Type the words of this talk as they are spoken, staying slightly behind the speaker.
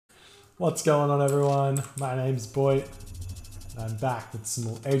What's going on, everyone? My name's Boy. I'm back with some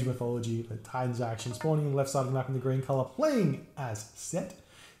more Age Mythology. The Titans action spawning on the left side of the map in the green color, playing as Set.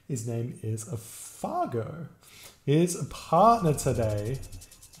 His name is Fargo. His partner today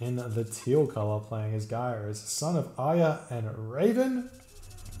in the teal color, playing as Gaia, is son of Aya and Raven.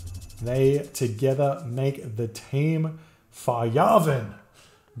 They together make the team Fayahven.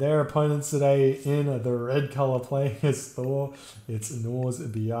 Their opponents today in the red color, playing as Thor, it's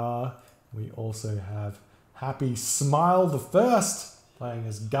KnorrsSmile. We also have Happy Smile the First, playing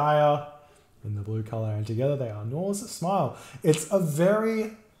as Gaia in the blue color, and together they are KnorrsSmile. It's a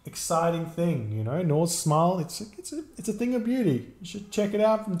very exciting thing, you know. KnorrsSmile, it's a thing of beauty. You should check it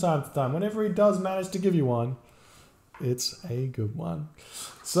out from time to time. Whenever he does manage to give you one, it's a good one.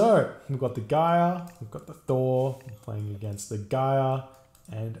 So we've got the Gaia, we've got the Thor playing against the Gaia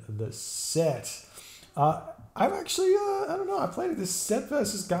and the Set. I've actually, I don't know, I played this Set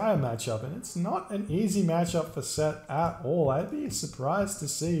versus Gaia matchup, and it's not an easy matchup for Set at all. I'd be surprised to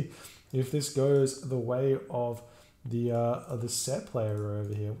see if this goes the way of the Set player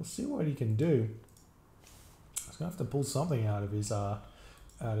over here. We'll see what he can do. He's gonna have to pull something out of his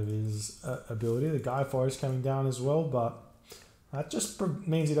ability. The Gaia Forest coming down as well, but that just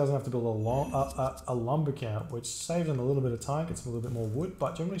means he doesn't have to build a lumber camp, which saves him a little bit of time, gets him a little bit more wood.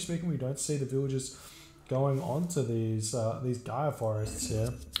 But generally speaking, we don't see the villagers going onto these Gaia forests here.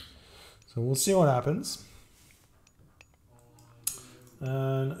 So we'll see what happens.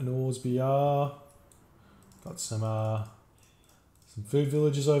 And KnorrsSmile got some food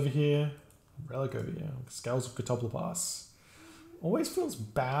villages over here, relic over here, scales of Catoplopas. Always feels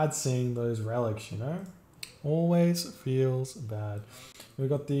bad seeing those relics, you know. Always feels bad. We've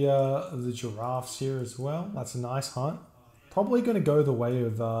got the giraffes here as well. That's a nice hunt. Probably going to go the way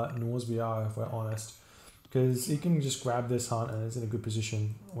of KnorrsSmile, if we're honest, because he can just grab this hunt and is in a good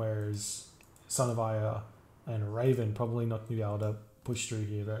position, whereas son of Aya and Raven probably not going to be able to push through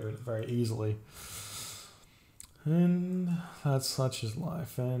here very easily. And that's such is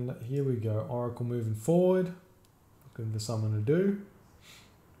life. And here we go. Oracle moving forward, looking for someone to do.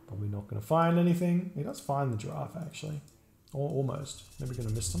 Probably not going to find anything. He does find the giraffe, actually. Or almost. Maybe going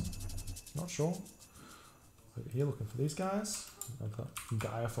to miss them. Not sure. Over here, looking for these guys. The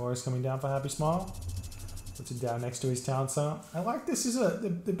Gaia Forest coming down for Happy Smile. Puts it down next to his town center. I like this. Is a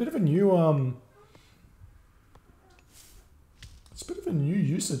bit of a new it's a bit of a new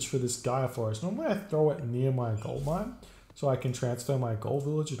usage for this Gaia Forest. Normally I throw it near my gold mine, so I can transfer my gold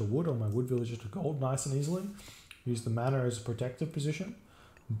villager to wood or my wood villager to gold nice and easily. Use the mana as a protective position.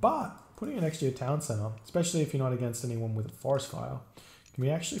 But putting it next to your town center, especially if you're not against anyone with a forest fire, can be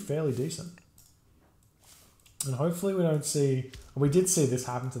actually fairly decent. And hopefully we don't see... We did see this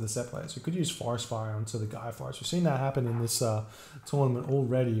happen to the Set players. We could use forest fire onto the Gaia Forest. We've seen that happen in this tournament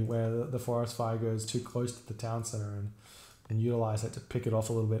already, where the forest fire goes too close to the town center and utilize it to pick it off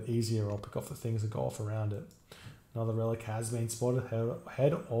a little bit easier, or pick off the things that go off around it. Another relic has been spotted,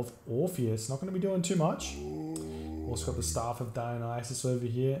 head of Orpheus. Not going to be doing too much. Also got the Staff of Dionysus over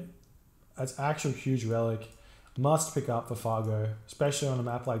here. That's actual huge relic. Must pick up for Fargo, especially on a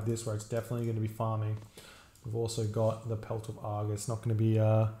map like this where it's definitely going to be farming. We've also got the Pelt of Argus. Not going to be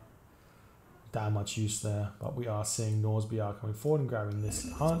that much use there, but we are seeing KnorrsSmile coming forward and grabbing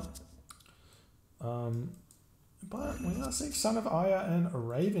this hunt. But we are seeing son of Aya and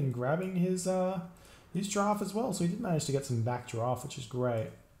Raven grabbing his giraffe as well. So he did manage to get some back giraffe, which is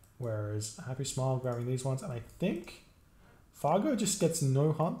great. Whereas Happy Smile grabbing these ones. And I think Fargo just gets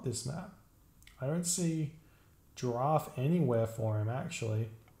no hunt this map. I don't see giraffe anywhere for him, actually.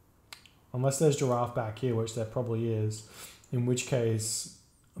 Unless there's giraffe back here, which there probably is. In which case,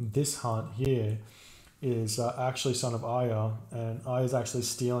 this hunt here is actually son of Aya. And Aya's actually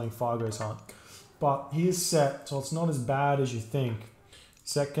stealing Fargo's hunt. But he is Set, so it's not as bad as you think.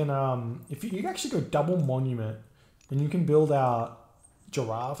 Set can, if you actually go double monument, and you can build out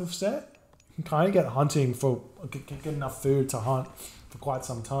giraffe of Set, you can kind of get hunting for, get enough food to hunt for quite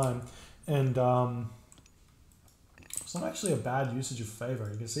some time. And it's not actually a bad usage of favor.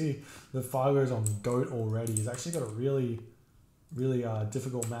 You can see the Fargo's on goat already. He's actually got a really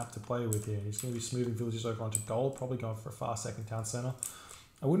difficult map to play with here. He's going to be smoothing villages over onto gold, probably going for a fast second town center.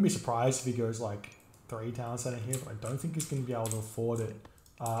 I wouldn't be surprised if he goes like 3 town center here, but I don't think he's going to be able to afford it,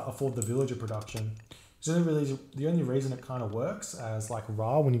 afford the villager production. So the only reason it kind of works as like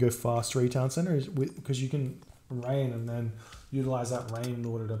Ra when you go fast 3 town center is because you can rain and then utilize that rain in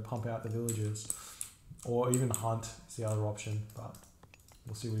order to pump out the villagers, or even hunt is the other option. But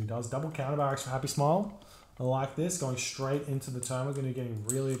we'll see what he does. Double counterbarracks for Happy Smile. I like this, going straight into the turn. We're going to be getting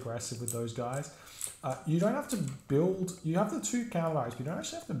really aggressive with those guys. You don't have to build, you have the 2 counter barracks, but you don't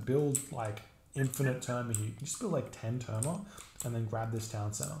actually have to build like infinite Terma here. You can just build like 10 Terma and then grab this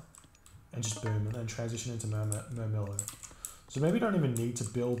town center and just boom, and then transition into Murmillo. So maybe you don't even need to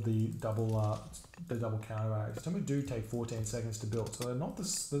build the double counter barracks. Terma do take 14 seconds to build, so they're not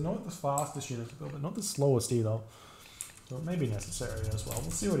the fastest unit to build, but not the slowest either. So it may be necessary as well.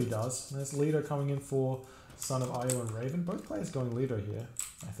 We'll see what he does. And there's Lido coming in for Son of Io and Raven. Both players going Lido here,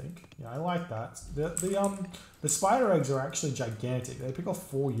 I think. Yeah, I like that. The spider eggs are actually gigantic. They pick off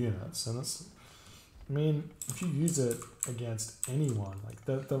 4 units, and it's, I mean, if you use it against anyone, like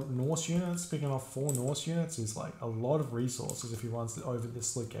the Norse units, picking off 4 Norse units is like a lot of resources if he runs over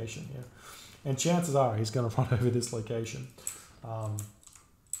this location here. And chances are he's going to run over this location. And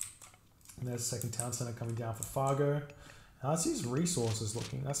there's a second town center coming down for Fargo. How's his resources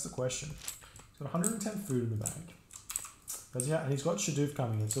looking? That's the question. He's got 110 food in the bank. But yeah, and he's got Shadoof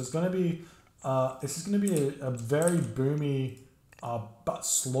coming in. So it's going to be, this is going to be a very boomy, but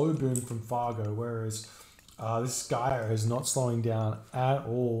slow boom from Fargo, whereas this Gaia is not slowing down at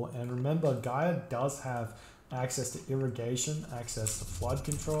all. And remember, Gaia does have access to irrigation, access to flood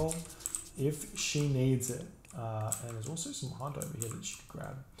control, if she needs it. And there's also some hunt over here that she could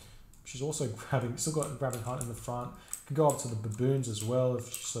grab. She's also grabbing hunt in the front. Can go up to the baboons as well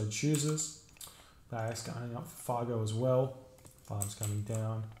if she so chooses. That's going up for Fargo as well. Farm's coming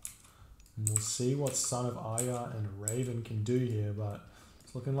down. And we'll see what Son of Aya and Raven can do here, but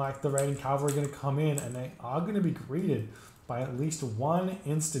it's looking like the raiding cavalry are going to come in, and they are going to be greeted by at least 1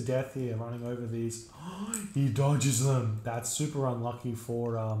 insta-death here running over these. He dodges them. That's super unlucky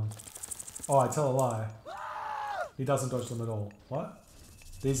for... Oh, I tell a lie. He doesn't dodge them at all. What?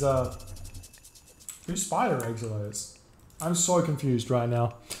 These are... Whose spider eggs are those? I'm so confused right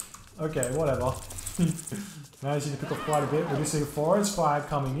now. Okay, whatever. Managing to pick up quite a bit. We're just seeing a forest fire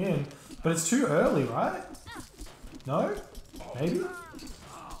coming in, but it's too early, right? No? Maybe?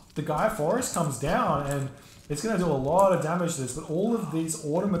 The Gaia Forest comes down and it's going to do a lot of damage to this, but all of these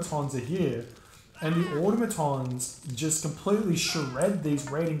automatons are here, and the automatons just completely shred these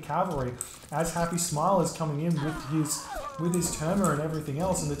raiding cavalry as Happy Smile is coming in with his Terma and everything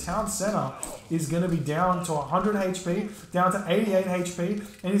else, and the town center is going to be down to 100 HP, down to 88 HP,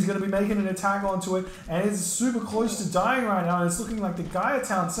 and he's going to be making an attack onto it, and it's super close to dying right now, and it's looking like the Gaia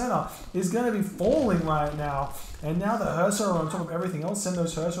town center is going to be falling right now. And now the Hersa are on top of everything else. Send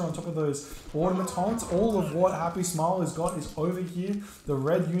those Hersa on top of those automatons. All of what Happy Smile has got is over here. The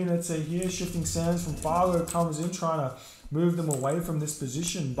red units are here. Shifting Sands from Fargo comes in, trying to move them away from this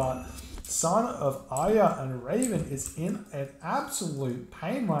position, but Son of Aya and Raven is in an absolute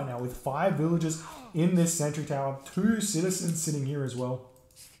pain right now with 5 villagers in this sentry tower. 2 citizens sitting here as well.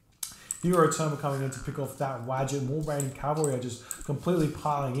 Hero Terma coming in to pick off that Wadget. More raiding cavalry are just completely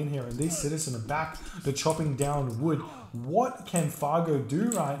piling in here, and these citizens are back to chopping down wood. What can Fargo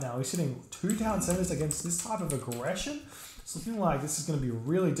do right now? He's sitting 2 town centers against this type of aggression. It's looking like this is going to be a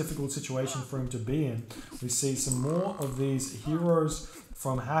really difficult situation for him to be in. We see some more of these heroes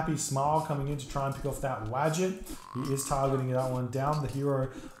from Happy Smile coming in to try and pick off that Wadget. He is targeting that one down. The hero,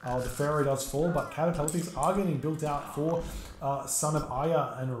 the Pharaoh does fall, but catapults are getting built out for Son of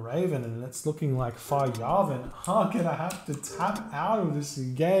Aya and Raven, and it's looking like Fayahven are going to have to tap out of this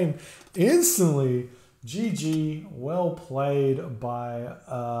game instantly. GG, well played by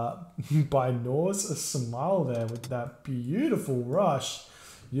KnorrsSmile there with that beautiful rush,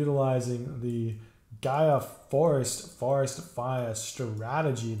 utilizing the Gaia Forest Fire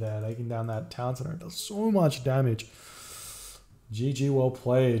strategy there, taking down that town center. It does so much damage. GG, well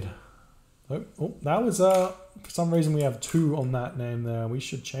played. Oh, that was for some reason we have 2 on that name there. We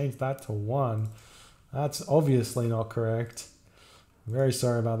should change that to 1. That's obviously not correct. Very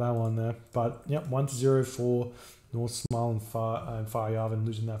sorry about that one there. But yep, 1-0 for KnorrsSmile and Fayahven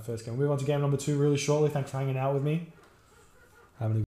losing that first game. We'll move on to game number 2 really shortly. Thanks for hanging out with me. Having a